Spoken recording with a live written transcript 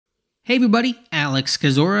Hey everybody, Alex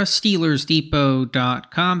Kazora,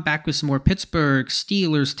 SteelersDepot.com, back with some more Pittsburgh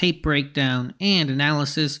Steelers tape breakdown and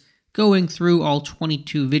analysis, going through all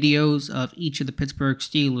 22 videos of each of the Pittsburgh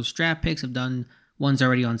Steelers draft picks. I've done ones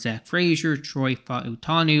already on Zach Frazier, Troy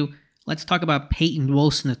Fautanu. Let's talk about Payton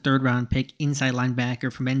Wilson, the third-round pick, inside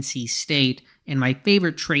linebacker from NC State. And my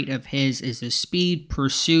favorite trait of his is his speed,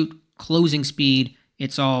 pursuit, closing speed.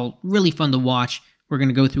 It's all really fun to watch. We're going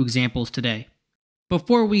to go through examples today.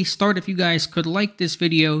 Before we start, if you guys could like this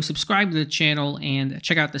video, subscribe to the channel, and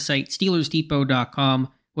check out the site, SteelersDepot.com.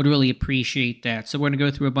 Would really appreciate that. So we're going to go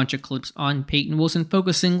through a bunch of clips on Payton Wilson,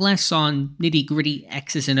 focusing less on nitty-gritty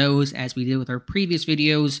X's and O's as we did with our previous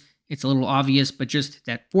videos. It's a little obvious, but just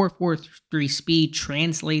that 4.43 speed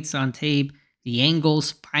translates on tape. The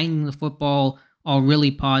angles, finding the football, all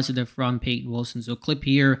really positive from Payton Wilson. So clip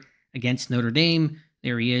here against Notre Dame.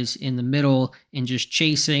 There he is in the middle and just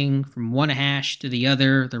chasing from one hash to the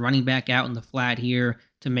other. The running back out in the flat here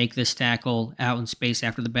to make this tackle out in space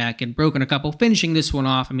after the back had broken a couple, finishing this one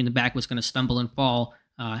off. I mean, the back was going to stumble and fall,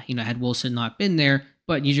 had Wilson not been there,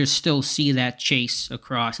 but you just still see that chase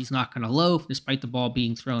across. He's not going to loaf despite the ball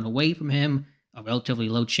being thrown away from him. A relatively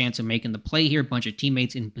low chance of making the play here. A bunch of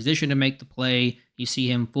teammates in position to make the play. You see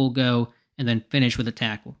him full go and then finish with a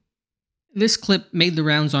tackle. This clip made the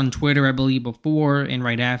rounds on Twitter, I believe, before and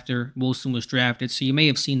right after Wilson was drafted, so you may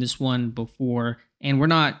have seen this one before. And we're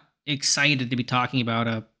not excited to be talking about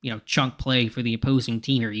a chunk play for the opposing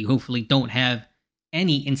team here. You hopefully don't have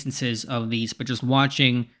any instances of these, but just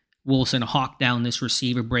watching Wilson hawk down this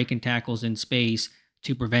receiver, breaking tackles in space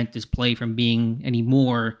to prevent this play from being any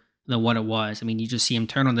more than what it was. I mean, you just see him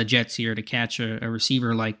turn on the jets here to catch a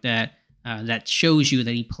receiver like that. That shows you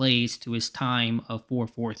that he plays to his time of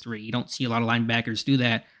 4.43. You don't see a lot of linebackers do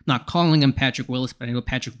that. I'm not calling him Patrick Willis, but I know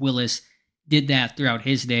Patrick Willis did that throughout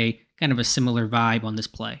his day. Kind of a similar vibe on this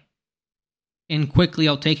play. And quickly,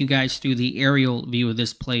 I'll take you guys through the aerial view of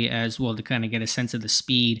this play as well to kind of get a sense of the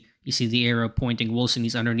speed. You see the arrow pointing Wilson.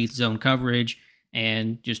 He's underneath zone coverage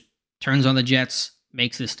and just turns on the jets,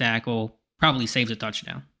 makes this tackle, probably saves a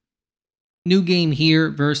touchdown. New game here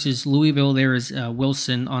versus Louisville. There is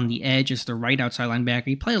Wilson on the edge as the right outside linebacker.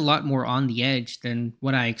 He played a lot more on the edge than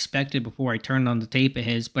what I expected before I turned on the tape of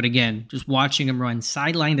his. But again, just watching him run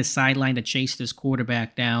sideline to chase this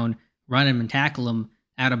quarterback down, run him and tackle him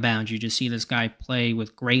out of bounds. You just see this guy play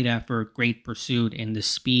with great effort, great pursuit, and the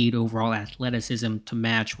speed, overall athleticism to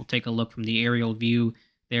match. We'll take a look from the aerial view.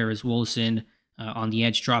 There is Wilson on the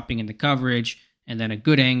edge dropping into coverage, and then a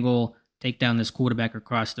good angle, take down this quarterback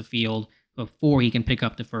across the field before he can pick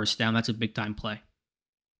up the first down. That's a big-time play.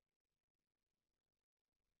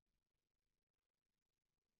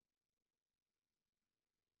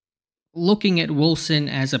 Looking at Wilson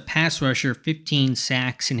as a pass rusher, 15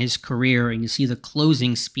 sacks in his career, and you see the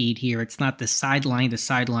closing speed here. It's not the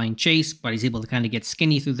sideline-to-sideline chase, but he's able to kind of get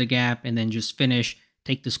skinny through the gap and then just finish,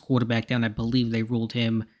 take this quarterback down. I believe they ruled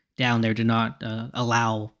him down there to not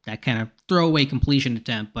allow that kind of throwaway completion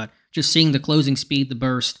attempt, but just seeing the closing speed, the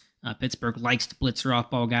burst. Pittsburgh likes to blitz their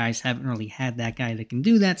off-ball guys. Haven't really had that guy that can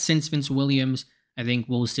do that since Vince Williams. I think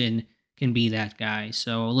Wilson can be that guy.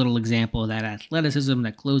 So a little example of that athleticism,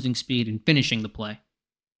 that closing speed, and finishing the play.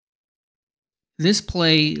 This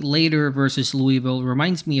play later versus Louisville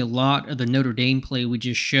reminds me a lot of the Notre Dame play we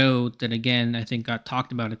just showed that, again, I think got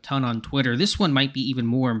talked about a ton on Twitter. This one might be even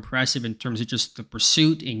more impressive in terms of just the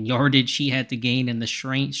pursuit and yardage he had to gain and the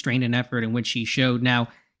strain and effort in which he showed. Now,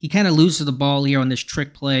 he kind of loses the ball here on this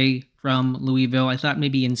trick play from Louisville. I thought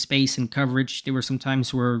maybe in space and coverage, there were some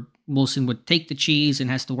times where Wilson would take the cheese and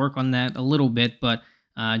has to work on that a little bit. But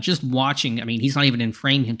just watching, I mean, he's not even in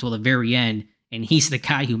frame until the very end, and he's the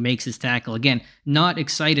guy who makes his tackle. Again, not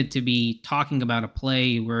excited to be talking about a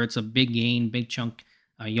play where it's a big gain, big chunk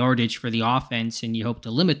yardage for the offense, and you hope to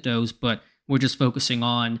limit those, but we're just focusing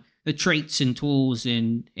on the traits and tools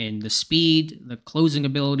and the speed, the closing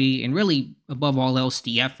ability, and really, above all else,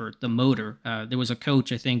 the effort, the motor. There was a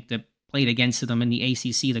coach, I think, that played against them in the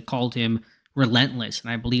ACC that called him relentless,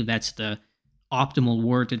 and I believe that's the optimal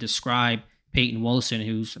word to describe Payton Wilson,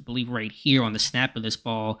 who's, I believe, right here on the snap of this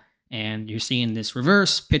ball, and you're seeing this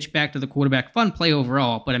reverse pitch back to the quarterback. Fun play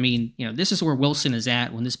overall, but I mean, this is where Wilson is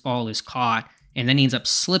at when this ball is caught, and then he ends up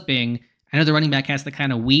slipping. I know the running back has to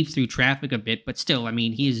kind of weave through traffic a bit, but still, I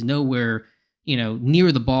mean, he is nowhere,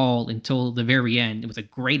 near the ball until the very end with a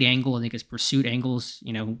great angle. I think his pursuit angles,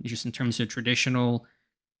 just in terms of traditional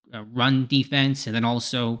run defense, and then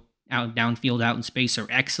also out downfield, out in space are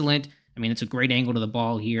excellent. I mean, it's a great angle to the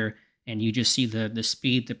ball here, and you just see the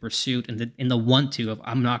speed, the pursuit, and the want-to of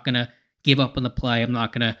I'm not going to give up on the play. I'm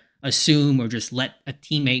not going to assume or just let a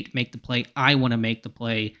teammate make the play. I want to make the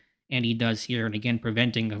play. and he does here. And again,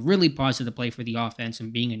 preventing a really positive play for the offense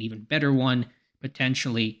and being an even better one,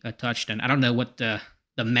 potentially a touchdown. I don't know what the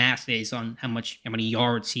math is on how many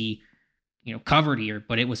yards he covered here,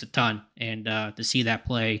 but it was a ton. And to see that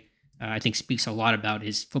play, I think speaks a lot about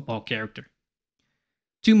his football character.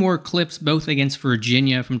 Two more clips, both against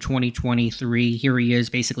Virginia from 2023. Here he is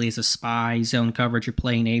basically as a spy, zone coverage. You're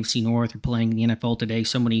playing AFC North, you're playing the NFL today.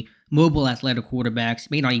 So many mobile athletic quarterbacks. You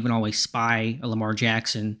may not even always spy a Lamar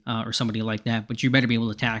Jackson or somebody like that, but you better be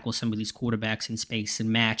able to tackle some of these quarterbacks in space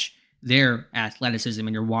and match their athleticism.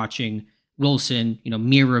 And you're watching Wilson,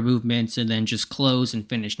 mirror movements and then just close and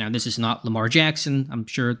finish. Now, this is not Lamar Jackson. I'm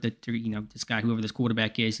sure that, this guy, whoever this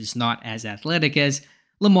quarterback is not as athletic as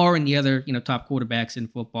Lamar and the other, top quarterbacks in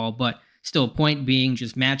football, but still, point being,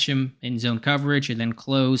 just match him in zone coverage and then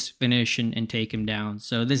close, finish, and take him down.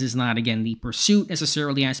 So this is not, again, the pursuit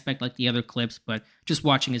necessarily aspect like the other clips, but just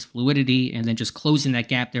watching his fluidity and then just closing that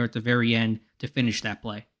gap there at the very end to finish that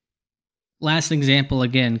play. Last example,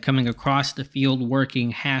 again, coming across the field,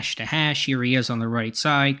 working hash to hash. Here he is on the right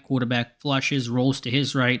side. Quarterback flushes, rolls to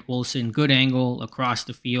his right. Wilson, good angle across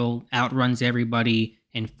the field, outruns everybody,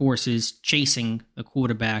 and forces chasing the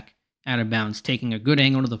quarterback out of bounds, taking a good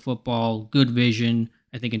angle to the football, good vision.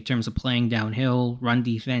 I think in terms of playing downhill, run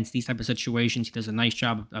defense, these type of situations, he does a nice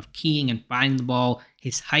job of keying and finding the ball.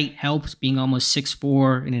 His height helps, being almost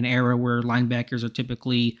 6'4" in an era where linebackers are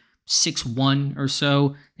typically 6'1" or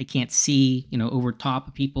so. They can't see, over top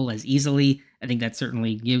of people as easily. I think that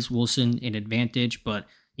certainly gives Wilson an advantage, but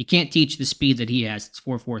you can't teach the speed that he has. It's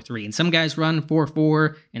 4.43. And some guys run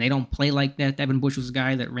 4.4, and they don't play like that. Devin Bush was a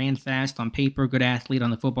guy that ran fast on paper, good athlete on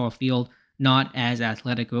the football field, not as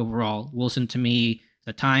athletic overall. Wilson, to me,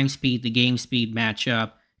 the time speed, the game speed match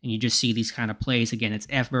up, and you just see these kind of plays. Again, it's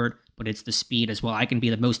effort, but it's the speed as well. I can be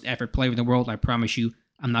the most effort player in the world. I promise you,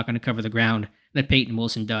 I'm not going to cover the ground that Payton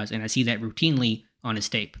Wilson does, and I see that routinely on his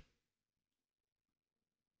tape.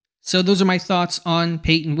 So those are my thoughts on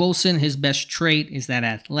Payton Wilson. His best trait is that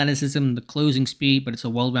athleticism, the closing speed, but it's a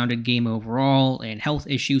well-rounded game overall. And health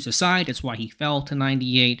issues aside, it's why he fell to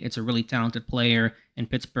 98. It's a really talented player, and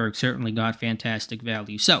Pittsburgh certainly got fantastic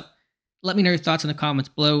value. So let me know your thoughts in the comments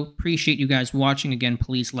below. Appreciate you guys watching. Again,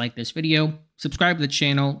 please like this video, subscribe to the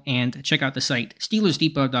channel, and check out the site,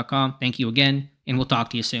 SteelersDepot.com. Thank you again, and we'll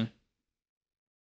talk to you soon.